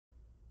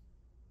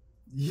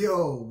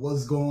Yo,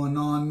 what's going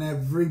on,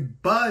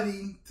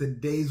 everybody?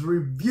 Today's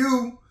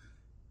review,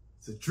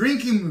 it's a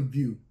drinking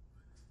review.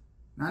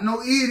 Not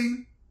no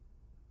eating,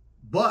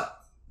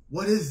 but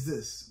what is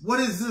this? What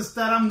is this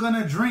that I'm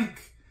gonna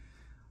drink?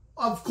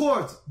 Of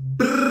course,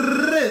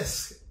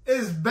 Brisk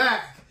is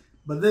back,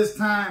 but this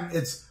time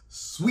it's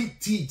sweet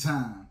tea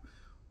time.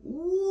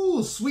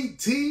 Ooh, sweet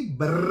tea,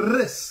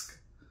 Brisk.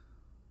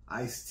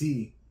 Iced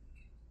tea,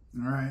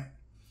 all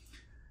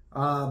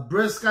right.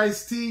 Brisk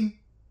iced tea.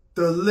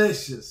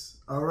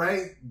 Delicious, all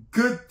right?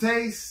 Good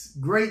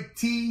taste, great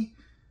tea.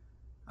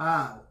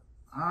 I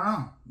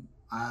don't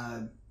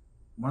know.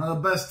 One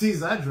of the best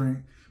teas I drink,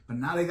 but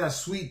now they got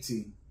sweet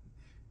tea.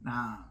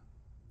 Now,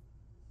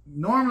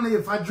 normally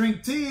if I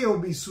drink tea, it will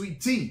be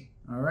sweet tea,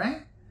 all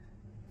right?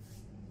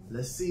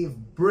 Let's see if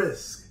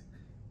Brisk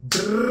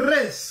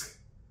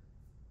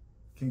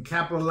can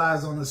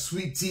capitalize on the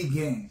sweet tea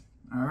game,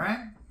 all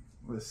right?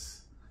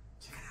 Let's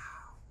check it out.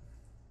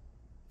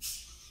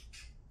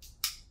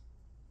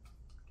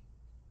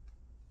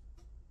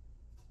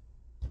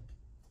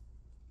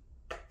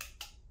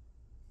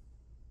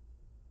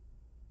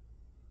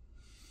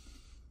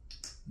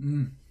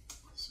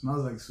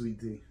 Smells like sweet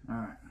tea. All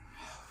right,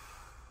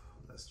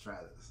 let's try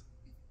this.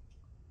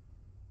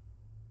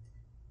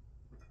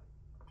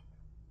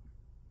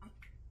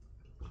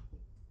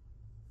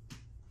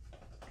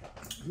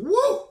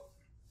 Woo!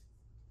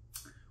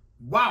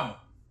 Wow,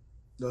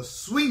 the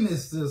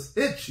sweetness just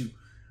hits you.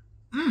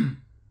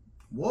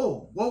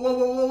 Whoa, whoa, whoa,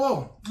 whoa, whoa,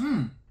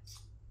 whoa.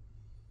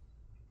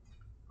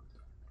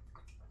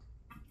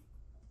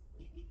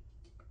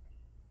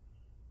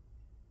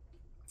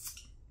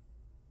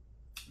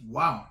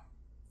 Wow,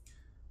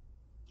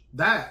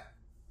 that's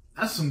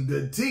some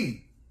good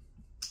tea.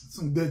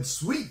 Some good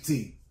sweet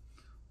tea.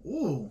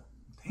 Ooh,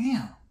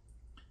 damn.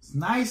 It's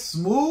nice,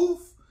 smooth.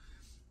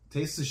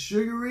 Tastes the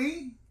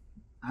sugary.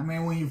 I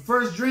mean, when you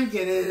first drink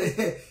it,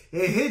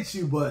 it hits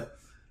you, but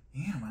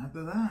damn,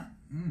 after that.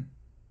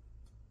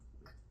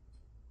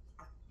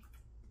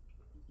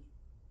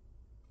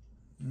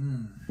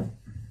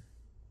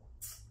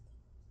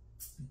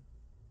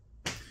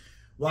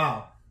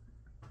 Wow.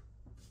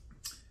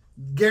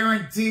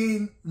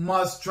 Guaranteed,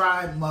 must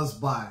try, must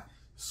buy.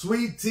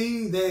 Sweet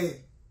tea,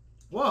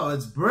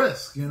 it's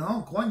Brisk, you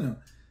know, coño.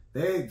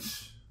 They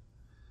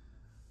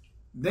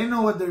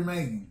know what they're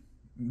making.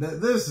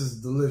 This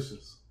is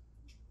delicious.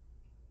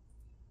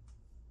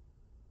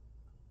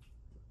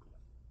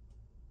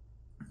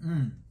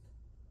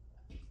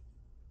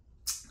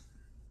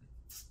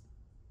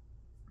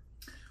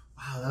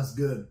 Wow, that's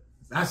good.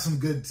 That's some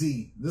good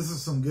tea. This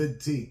is some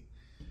good tea.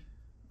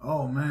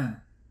 Oh,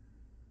 man.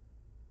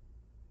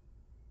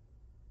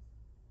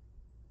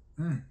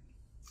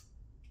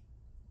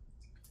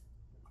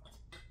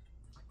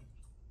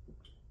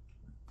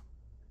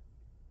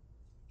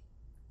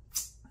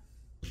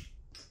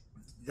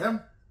 Yeah,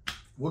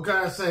 what can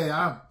I say?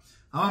 I'm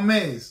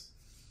amazed.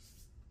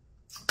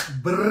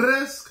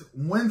 Brisk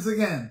wins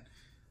again.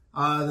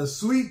 The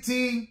sweet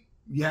tea,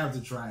 you have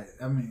to try it.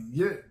 I mean,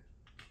 you're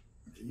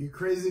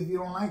crazy if you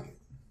don't like it.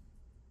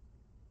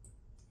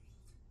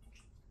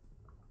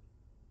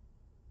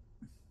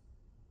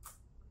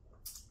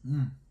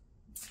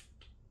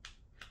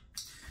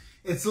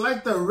 It's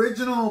like the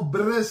original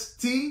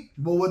Brisk tea,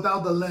 but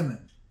without the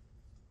lemon.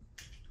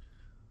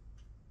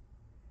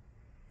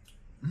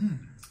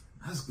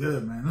 That's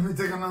good, man. Let me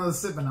take another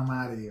sip and I'm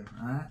out of here,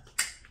 all right?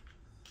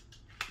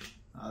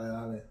 All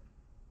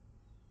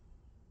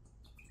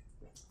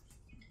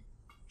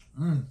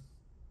right.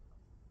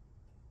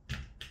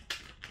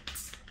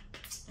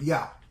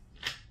 Yeah.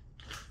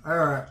 All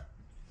right.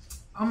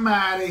 I'm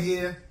out of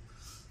here.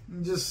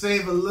 Just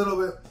save a little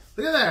bit.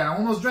 Look at that. I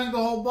almost drank the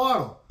whole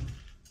bottle.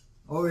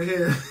 Over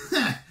here.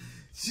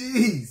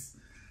 Jeez.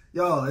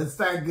 Yo, it's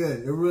that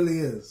good. It really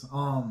is.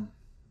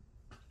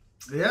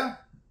 Yeah.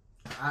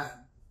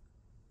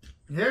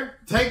 Here,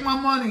 take my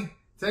money.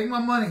 Take my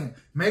money.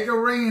 Make it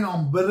rain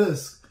on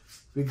Brisk.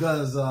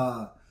 Because,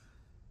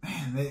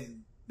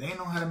 man, they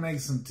know how to make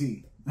some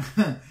tea.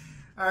 All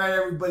right,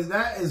 everybody.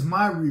 That is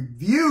my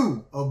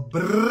review of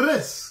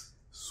Brisk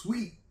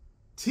Sweet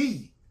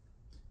Tea.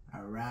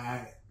 All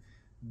right.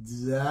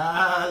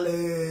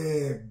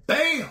 Dale.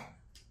 Bam.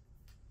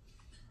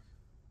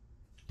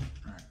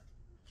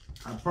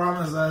 I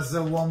promise I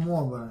said one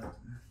more, but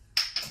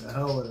the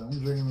hell with it.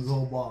 I'm drinking this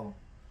whole bottle.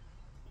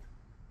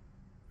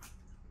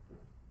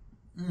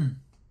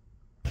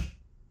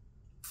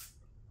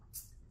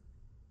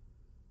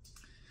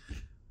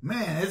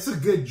 Man, it's a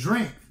good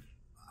drink.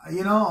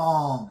 You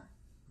know,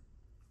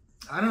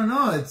 I don't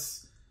know.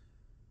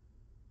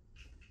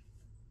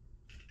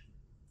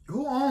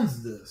 Who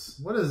owns this?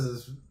 What is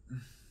this?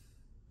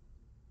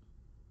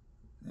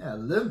 Yeah,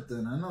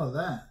 Lipton. I know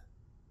that.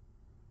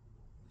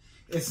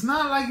 It's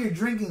not like you're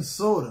drinking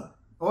soda.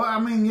 Or, I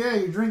mean, yeah,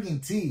 you're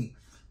drinking tea.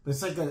 But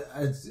it's like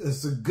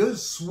it's a good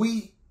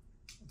sweet,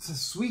 it's a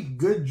sweet,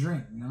 good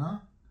drink, you know?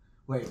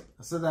 Wait,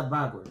 I said that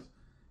backwards.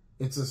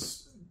 It's a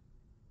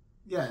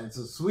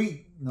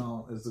sweet,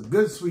 no, it's a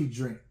good sweet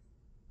drink.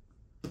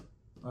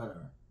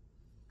 Whatever.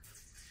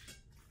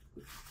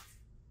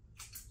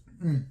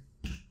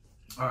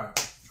 All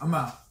right, I'm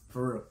out,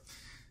 for real.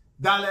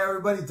 Dale,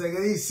 everybody, take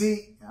it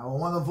easy. Have a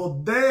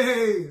wonderful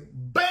day.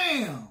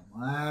 Bam!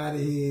 Out of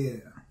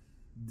here.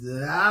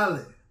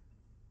 Dale.